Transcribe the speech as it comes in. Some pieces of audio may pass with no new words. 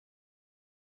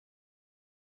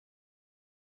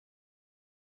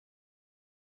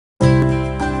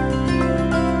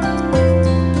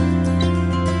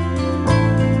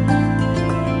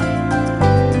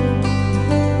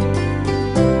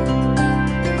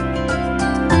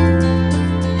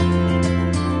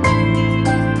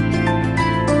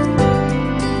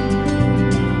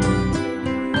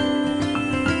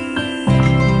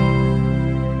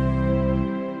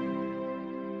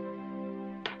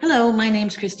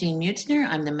Christine Mutzner.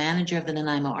 I'm the manager of the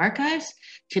Nanaimo Archives.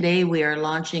 Today we are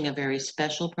launching a very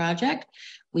special project.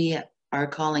 We are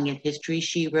calling it History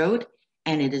She Wrote,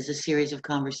 and it is a series of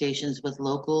conversations with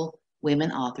local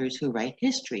women authors who write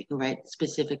history, who write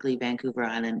specifically Vancouver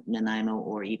Island, Nanaimo,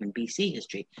 or even BC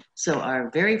history. So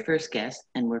our very first guest,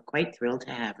 and we're quite thrilled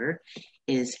to have her,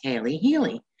 is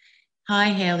Healey. Hi,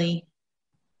 Healey.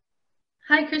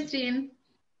 Hi, Christine.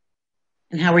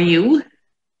 And how are you?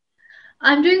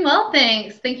 I'm doing well,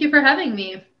 thanks. Thank you for having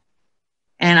me.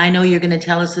 And I know you're going to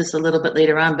tell us this a little bit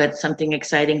later on, but something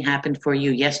exciting happened for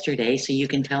you yesterday, so you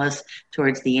can tell us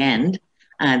towards the end.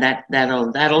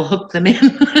 That'll hook them in.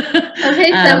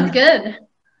 Okay, sounds good.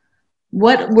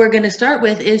 What we're going to start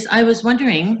with is I was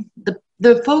wondering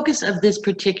the focus of this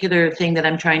particular thing that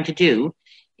I'm trying to do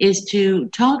is to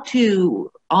talk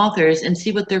to authors and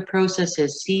see what their process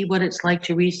is, see what it's like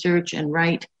to research and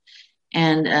write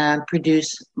and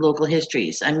produce local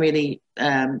histories. I'm really,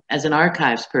 as an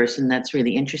archives person, that's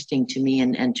really interesting to me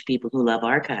and to people who love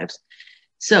archives.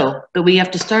 So, but we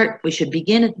have to start, we should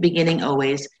begin at the beginning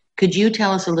always. Could you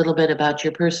tell us a little bit about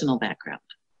your personal background?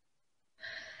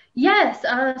 Yes,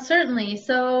 certainly.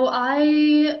 So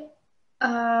I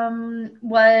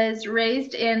was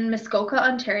raised in Muskoka,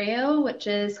 Ontario, which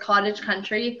is cottage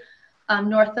country,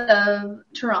 north of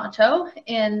Toronto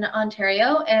in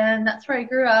Ontario, and that's where I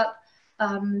grew up.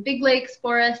 Big lakes,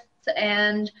 forests,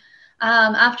 and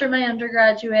after my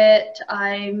undergraduate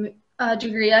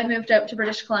degree, I moved out to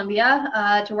British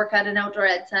Columbia to work at an outdoor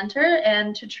ed center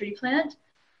and to tree plant.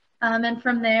 And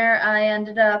from there, I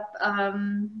ended up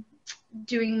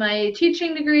doing my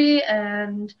teaching degree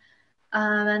and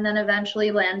then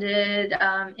eventually landed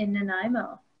in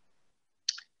Nanaimo.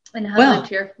 And have lived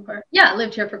here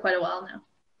for quite a while now.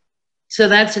 So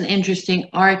that's an interesting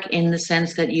arc in the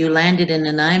sense that you landed in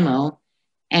Nanaimo,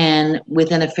 and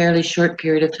within a fairly short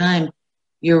period of time,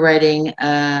 you're writing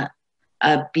a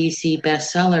BC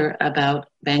bestseller about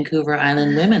Vancouver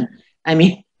Island women. I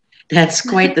mean, that's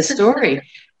quite the story.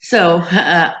 So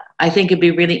I think it'd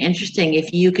be really interesting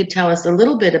if you could tell us a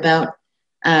little bit about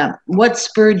what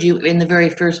spurred you in the very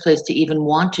first place to even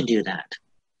want to do that.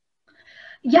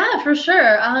 Yeah, for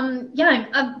sure.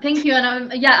 Thank you. And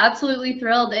I'm absolutely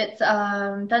thrilled. It's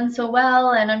done so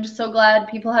well, and I'm just so glad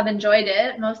people have enjoyed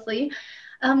it mostly.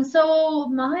 So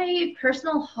my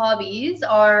personal hobbies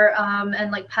are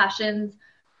and like passions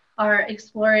are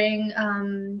exploring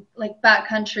like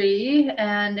backcountry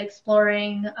and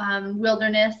exploring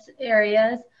wilderness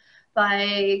areas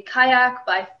by kayak,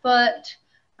 by foot,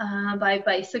 by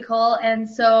bicycle. And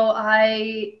so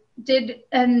I did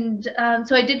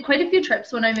quite a few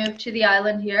trips when I moved to the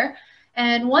island here.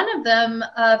 And one of them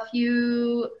a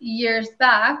few years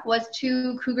back was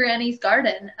to Cougar Annie's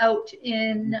garden out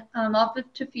in off of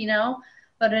Tofino,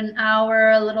 about an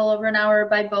hour, a little over an hour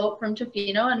by boat from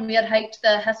Tofino. And we had hiked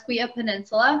the Hesquia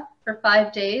Peninsula for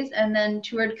 5 days and then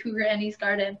toured Cougar Annie's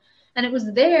garden. And it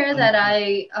was there that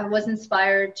I was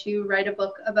inspired to write a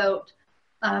book about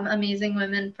amazing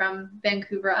women from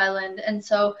Vancouver Island. And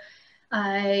so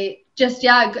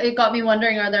it got me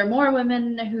wondering, are there more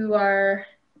women who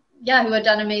had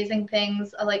done amazing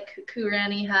things? Like Cougar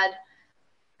Annie had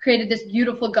created this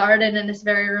beautiful garden in this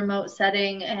very remote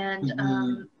setting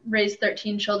and raised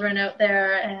 13 children out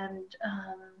there and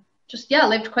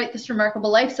lived quite this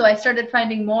remarkable life. So I started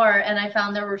finding more, and I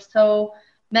found there were so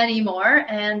many more,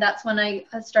 and that's when I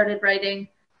started writing.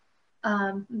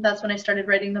 That's when I started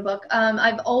writing the book.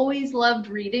 I've always loved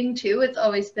reading too. It's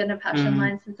always been a passion of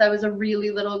mine since I was a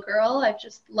really little girl. I've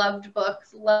just loved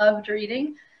books, loved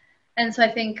reading. And so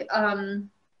I think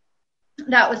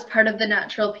that was part of the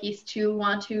natural piece to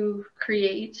want to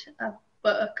create a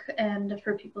book and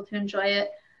for people to enjoy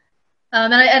it.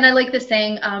 And I like the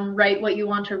saying, write what you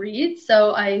want to read.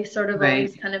 So I sort of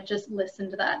always kind of just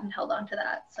listened to that and held on to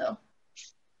that. So.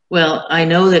 Well, I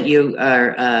know that you are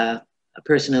a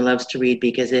person who loves to read,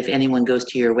 because if anyone goes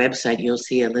to your website, you'll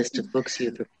see a list of books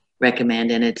you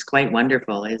recommend, and it's quite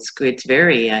wonderful. It's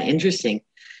very interesting.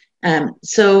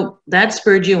 So that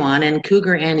spurred you on, and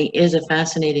Cougar Annie is a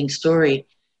fascinating story.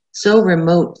 So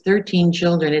remote, 13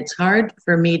 children. It's hard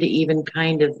for me to even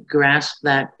kind of grasp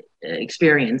that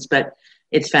experience, but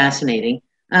it's fascinating.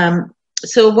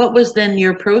 So what was then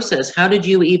your process? How did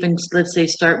you even, let's say,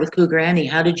 start with Cougar Annie?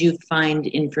 How did you find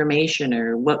information,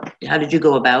 or how did you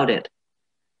go about it?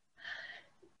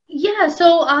 Yeah,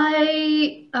 so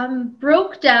I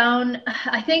broke down,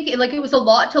 I think it was a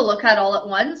lot to look at all at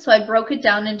once. So I broke it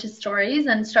down into stories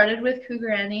and started with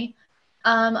Cougar Annie.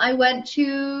 I went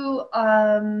to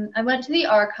the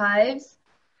archives.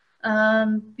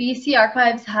 BC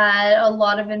Archives had a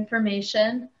lot of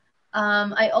information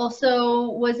I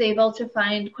also was able to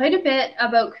find quite a bit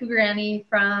about Cougar Annie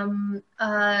from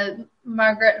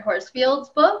Margaret Horsfield's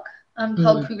book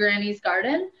called Cougar Annie's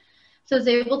Garden. So I was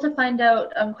able to find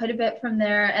out quite a bit from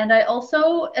there. And I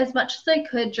also, as much as I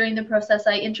could during the process,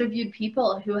 I interviewed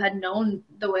people who had known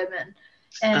the women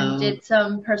and did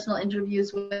some personal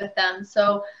interviews with them.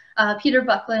 So Peter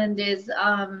Buckland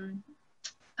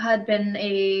had been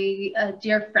a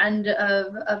dear friend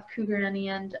of Cougar Annie,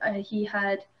 and he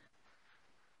had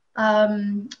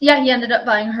he ended up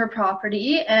buying her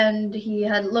property, and he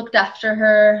had looked after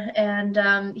her,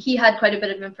 and he had quite a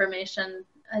bit of information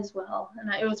as well,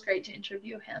 and it was great to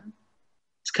interview him.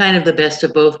 It's kind of the best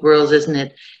of both worlds, isn't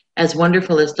it? As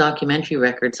wonderful as documentary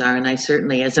records are, and I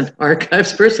certainly, as an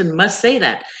archives person, must say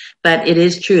that, but it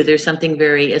is true. There's something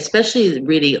very, especially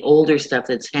really older stuff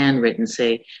that's handwritten,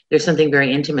 say, there's something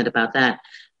very intimate about that.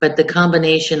 But the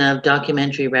combination of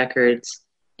documentary records,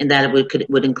 and that it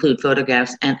would include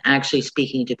photographs and actually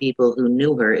speaking to people who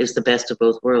knew her, is the best of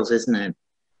both worlds, isn't it?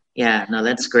 Yeah, no,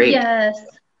 that's great. Yes.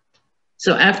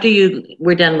 So after you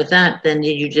were done with that, then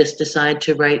did you just decide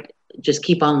to write, just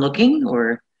keep on looking,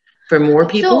 or for more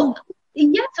people? So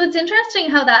it's interesting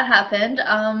how that happened.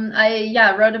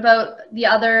 I wrote about the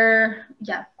other,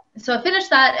 so I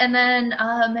finished that, and then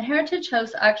Heritage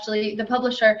House, actually, the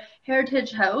publisher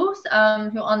Heritage House,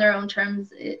 who on their own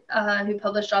terms, who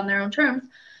published on their own terms,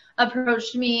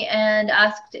 approached me and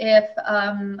asked if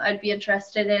I'd be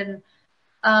interested in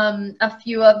a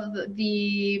few of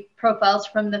the profiles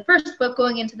from the first book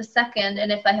going into the second,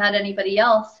 and if I had anybody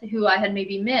else who I had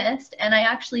maybe missed, and I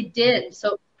actually did.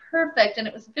 So perfect, and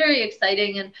it was very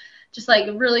exciting, and just like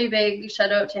a really big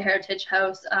shout out to Heritage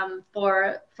House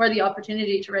for the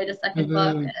opportunity to write a second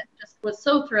book. And just was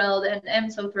so thrilled, and am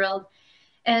so thrilled.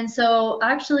 And so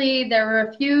actually there were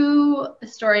a few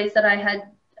stories that I had,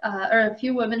 or a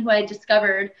few women who I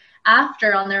discovered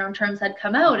after On Their Own Terms had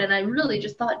come out, and I really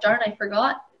just thought, darn, I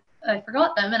forgot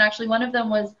them. And actually one of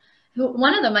them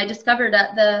I discovered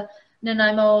at the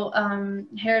Nanaimo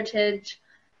Heritage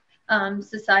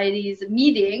Society's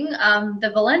meeting,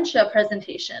 the Valencia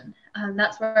presentation.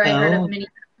 That's where I heard of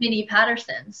Minnie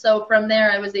Patterson. So from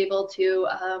there I was able to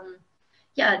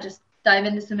just dive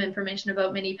into some information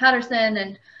about Minnie Patterson,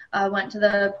 and went to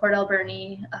the Port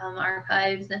Alberni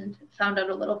archives and found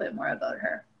out a little bit more about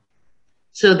her.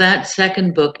 So that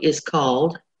second book is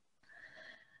called?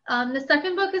 The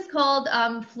second book is called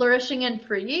Flourishing and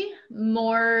Free,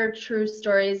 More True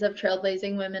Stories of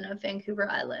Trailblazing Women of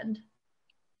Vancouver Island.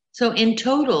 So in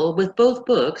total, with both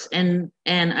books, and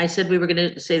I said we were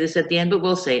going to say this at the end, but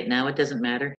we'll say it now, it doesn't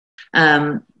matter.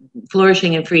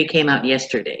 Flourishing and Free came out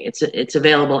yesterday. It's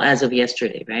available as of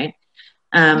yesterday, right?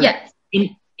 Yes.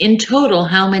 In total,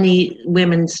 how many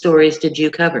women's stories did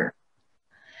you cover?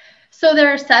 So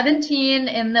there are 17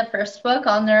 in the first book,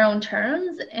 On Their Own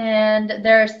Terms, and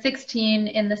there are 16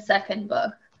 in the second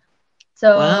book.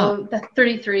 So the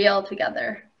 33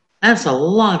 altogether. That's a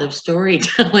lot of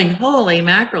storytelling. Holy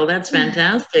mackerel, that's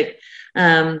fantastic.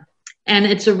 And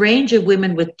it's a range of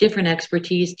women with different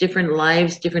expertise, different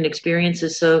lives, different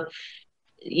experiences. So,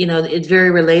 you know, it's very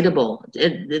relatable.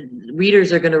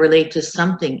 Readers are going to relate to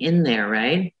something in there,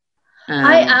 right?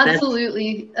 I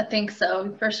absolutely think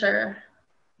so, for sure.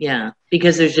 Yeah,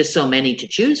 because there's just so many to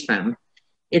choose from.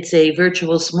 It's a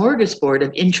virtual smorgasbord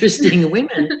of interesting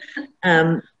women.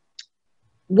 During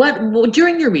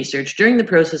your research, during the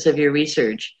process of your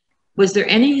research, was there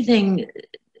anything,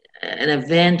 an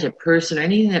event, a person, or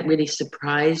anything that really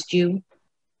surprised you?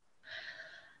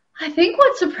 I think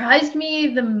what surprised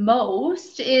me the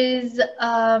most is that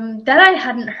I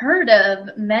hadn't heard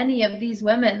of many of these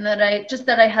women, that I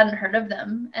hadn't heard of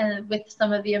them, and with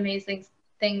some of the amazing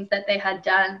things that they had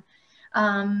done.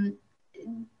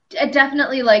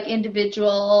 Definitely, like,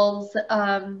 individuals,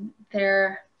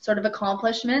 their sort of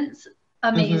accomplishments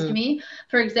amazed me.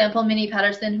 For example, Minnie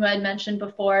Patterson, who I had mentioned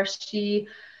before, she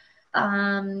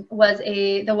was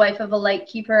the wife of a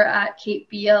lightkeeper at Cape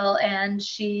Beale, and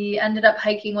she ended up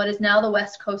hiking what is now the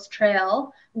West Coast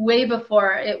Trail. Way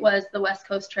before it was the West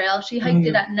Coast Trail, she hiked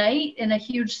it at night in a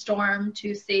huge storm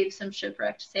to save some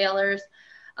shipwrecked sailors.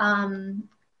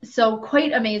 So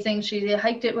quite amazing. She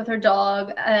hiked it with her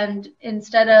dog, and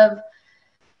instead of,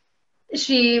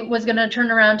 she was going to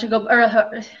turn around to go,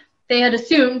 or they had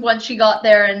assumed once she got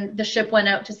there and the ship went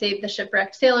out to save the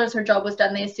shipwrecked sailors, her job was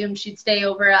done. They assumed she'd stay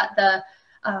over at the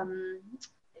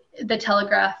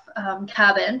telegraph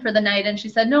cabin for the night, and she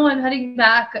said, no, I'm heading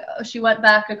back. She went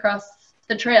back across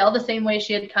the trail the same way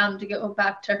she had come to go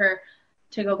back to her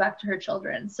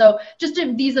children. So just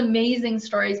these amazing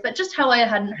stories, but just how I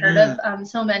hadn't heard of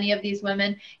so many of these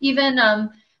women. Even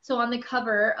so on the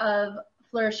cover of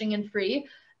Flourishing and Free.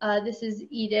 This is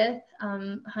Edith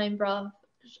Heimbroff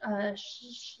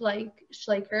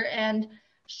Schleicher, and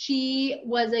she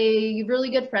was a really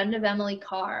good friend of Emily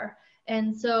Carr.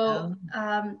 And so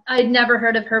I'd never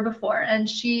heard of her before, and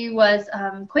she was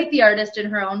quite the artist in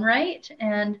her own right.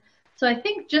 And so I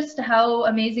think just how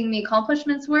amazing the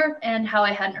accomplishments were and how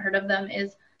I hadn't heard of them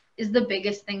is the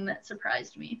biggest thing that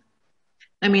surprised me.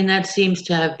 I mean, that seems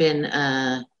to have been,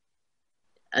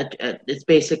 it's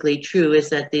basically true, is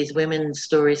that these women's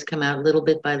stories come out little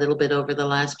bit by little bit over the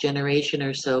last generation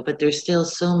or so, but there's still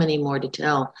so many more to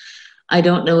tell. I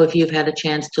don't know if you've had a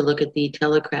chance to look at the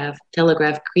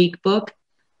Telegraph Creek book.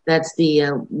 That's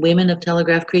the Women of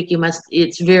Telegraph Creek.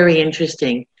 It's very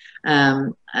interesting.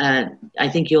 I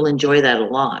think you'll enjoy that a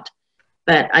lot.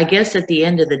 But I guess at the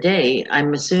end of the day,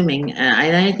 I'm assuming,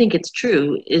 and I think it's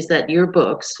true, is that your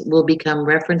books will become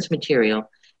reference material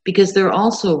because they're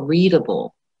also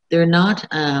readable. They're not,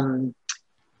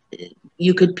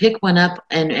 you could pick one up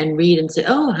and read and say,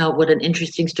 oh, what an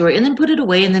interesting story, and then put it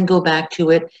away and then go back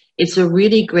to it. It's a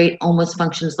really great, almost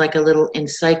functions like a little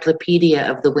encyclopedia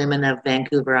of the women of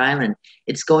Vancouver Island.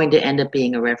 It's going to end up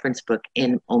being a reference book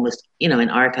in almost, in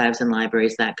archives and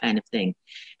libraries, that kind of thing.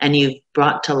 And you've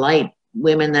brought to light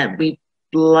women that we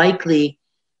likely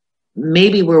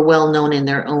maybe were well known in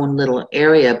their own little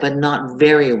area, but not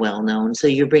very well known. So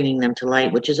you're bringing them to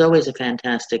light, which is always a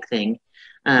fantastic thing.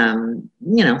 50%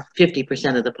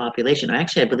 of the population, or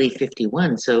actually I believe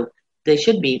 51. So we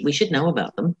should know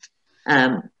about them.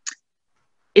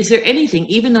 Is there anything,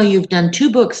 even though you've done 2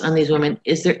 books on these women,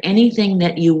 is there anything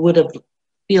that you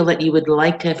feel that you would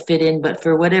like to have fit in, but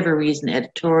for whatever reason,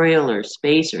 editorial or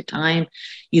space or time,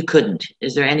 you couldn't?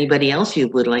 Is there anybody else you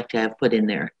would like to have put in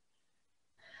there?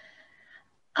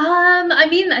 I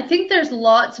mean, I think there's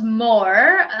lots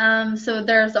more. So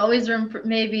there's always room for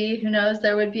maybe, who knows,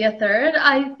 there would be a third.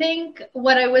 I think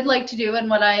what I would like to do and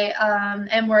what I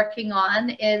am working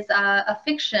on is a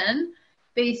fiction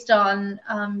based on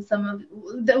I'm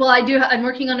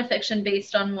working on a fiction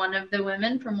based on one of the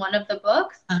women from one of the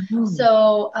books. Oh.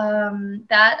 So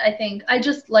that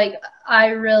I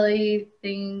really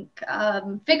think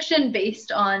fiction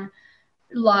based on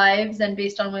lives and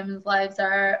based on women's lives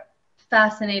are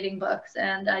fascinating books,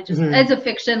 and I just, as a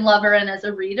fiction lover and as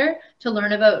a reader, to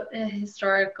learn about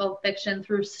historical fiction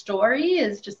through story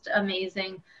is just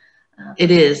amazing.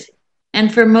 It is.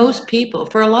 And for most people,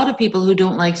 for a lot of people who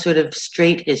don't like sort of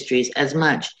straight histories as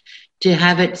much, to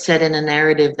have it set in a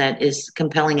narrative that is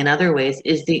compelling in other ways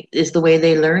is the way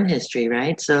they learn history,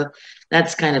 right? So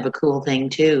that's kind of a cool thing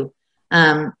too.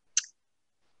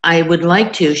 I would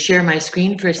like to share my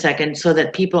screen for a second so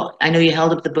that people, I know you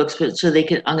held up the books, but so they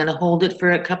could, I'm going to hold it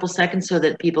for a couple seconds so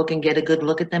that people can get a good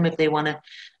look at them if they want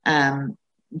to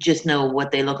just know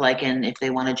what they look like and if they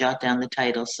want to jot down the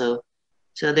title. So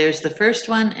there's the first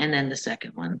one and then the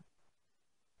second one.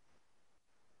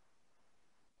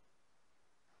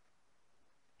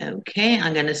 Okay,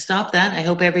 I'm going to stop that. I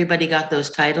hope everybody got those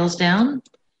titles down.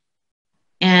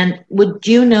 And could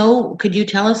you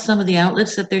tell us some of the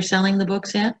outlets that they're selling the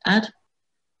books at?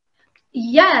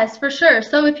 Yes, for sure.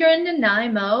 So if you're in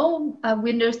Nanaimo,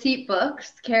 Window Seat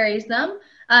Books carries them.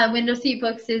 Window Seat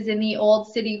Books is in the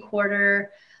Old City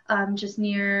Quarter, just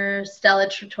near Stella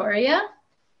Trattoria.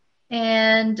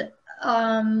 And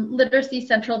Literacy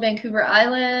Central Vancouver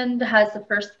Island has the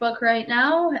first book right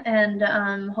now, and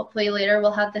hopefully later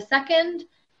we'll have the second.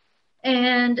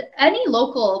 And any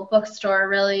local bookstore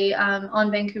really on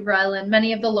Vancouver Island,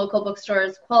 many of the local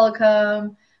bookstores,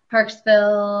 Qualicum,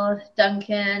 Parksville,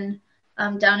 Duncan,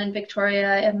 down in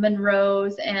Victoria, and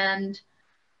Monroe's, and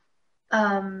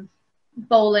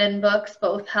Bolin Books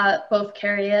both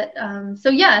carry it. So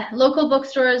yeah, local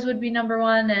bookstores would be number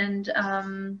one,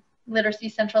 and Literacy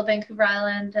Central Vancouver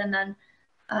Island, and then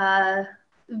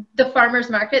the farmers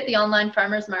market, the online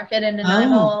farmers market in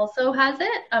Nanaimo also has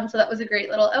it. So that was a great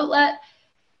little outlet.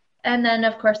 And then,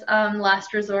 of course,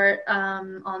 Last Resort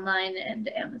online and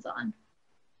Amazon.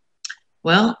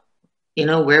 Well,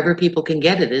 wherever people can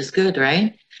get it is good,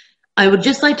 right? I would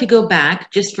just like to go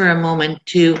back just for a moment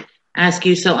to ask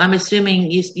you. So I'm assuming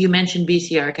you mentioned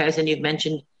BC Archives, and you've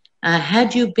mentioned,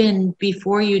 had you been,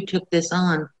 before you took this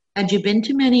on, had you been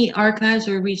to many archives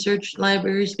or research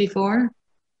libraries before?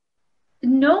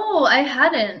 No, I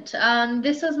hadn't.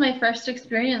 This was my first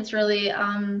experience really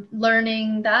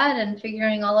learning that and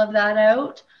figuring all of that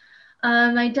out.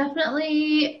 I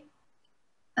definitely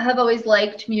have always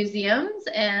liked museums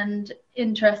and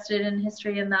interested in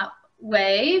history in that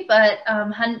way, but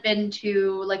hadn't been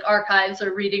to like archives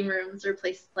or reading rooms or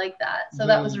places like that. So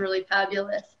that was really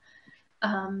fabulous.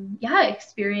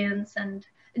 Experience. And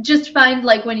just find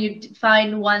like when you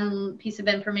find one piece of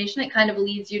information, it kind of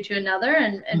leads you to another,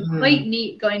 and quite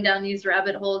neat going down these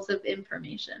rabbit holes of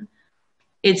information.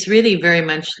 It's really very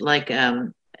much like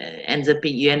you end up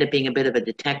being a bit of a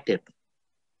detective,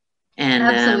 and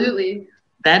Absolutely.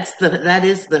 that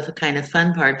is the kind of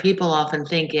fun part. People often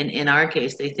think in our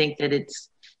case they think that it's,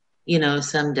 you know,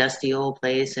 some dusty old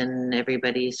place and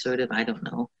everybody's sort of, I don't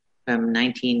know, from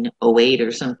 1908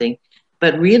 or something.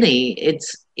 But really, it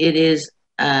is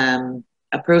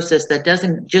a process that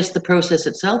doesn't just the process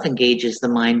itself engages the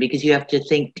mind, because you have to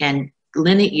think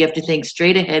you have to think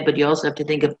straight ahead, but you also have to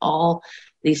think of all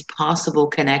these possible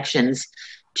connections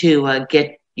to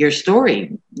get your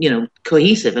story, you know,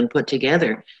 cohesive and put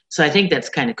together. So I think that's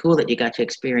kind of cool that you got to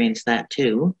experience that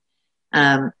too.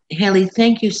 Healey,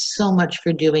 thank you so much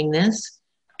for doing this.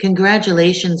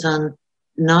 Congratulations on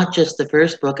not just the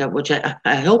first book, which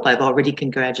I hope I've already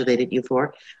congratulated you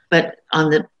for, but on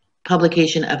the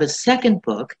publication of a second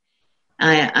book.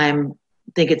 I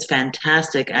think it's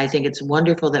fantastic. I think it's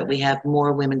wonderful that we have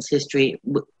more women's history,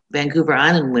 Vancouver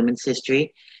Island women's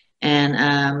history.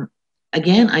 And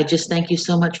again, I just thank you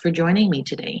so much for joining me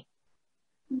today.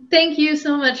 Thank you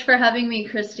so much for having me,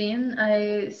 Christine.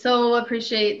 I so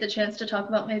appreciate the chance to talk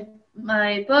about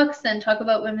my books and talk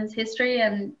about women's history.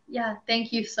 And yeah,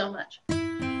 thank you so much.